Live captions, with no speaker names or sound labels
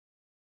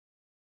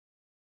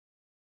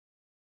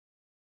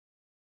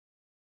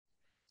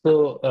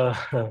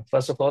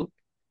First of all,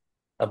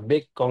 a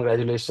big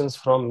congratulations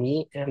from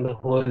me and the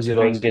whole Thank you,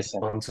 Geology sir.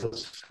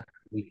 Concepts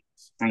family,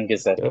 Thank you,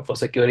 sir. for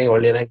securing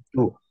only rank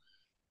 2.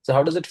 So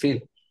how does it feel?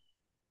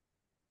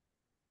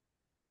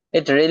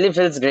 It really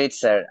feels great,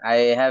 sir. I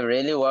have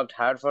really worked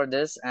hard for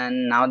this,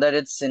 and now that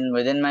it's in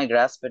within my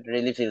grasp, it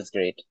really feels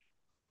great.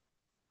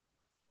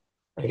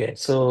 Okay,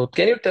 so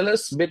can you tell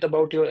us a bit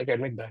about your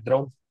academic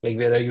background? Like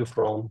where are you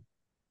from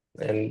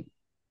and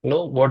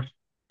what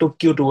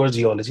took you towards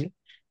geology?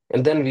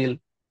 And then we'll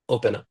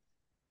open up.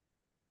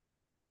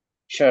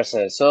 Sure,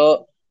 sir.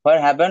 So what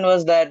happened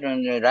was that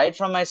right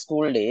from my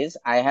school days,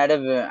 I had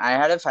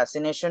a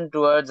fascination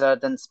towards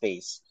Earth and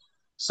space.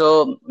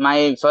 So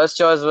my first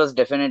choice was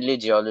definitely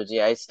geology.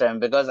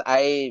 Because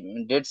I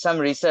did some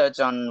research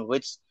on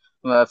which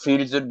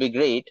fields would be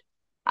great.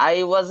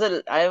 I was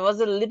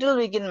a little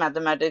weak in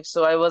mathematics,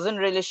 so I wasn't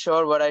really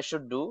sure what I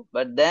should do.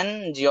 But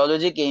then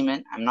geology came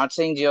in. I'm not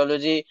saying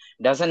geology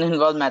doesn't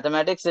involve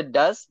mathematics, it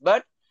does,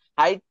 but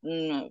I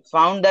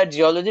found that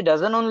geology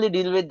doesn't only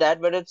deal with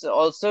that, but it's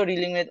also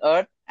dealing with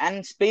Earth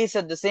and space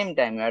at the same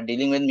time. We are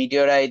dealing with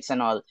meteorites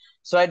and all.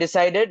 So I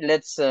decided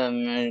let's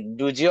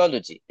do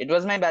geology. It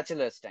was my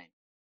bachelor's time.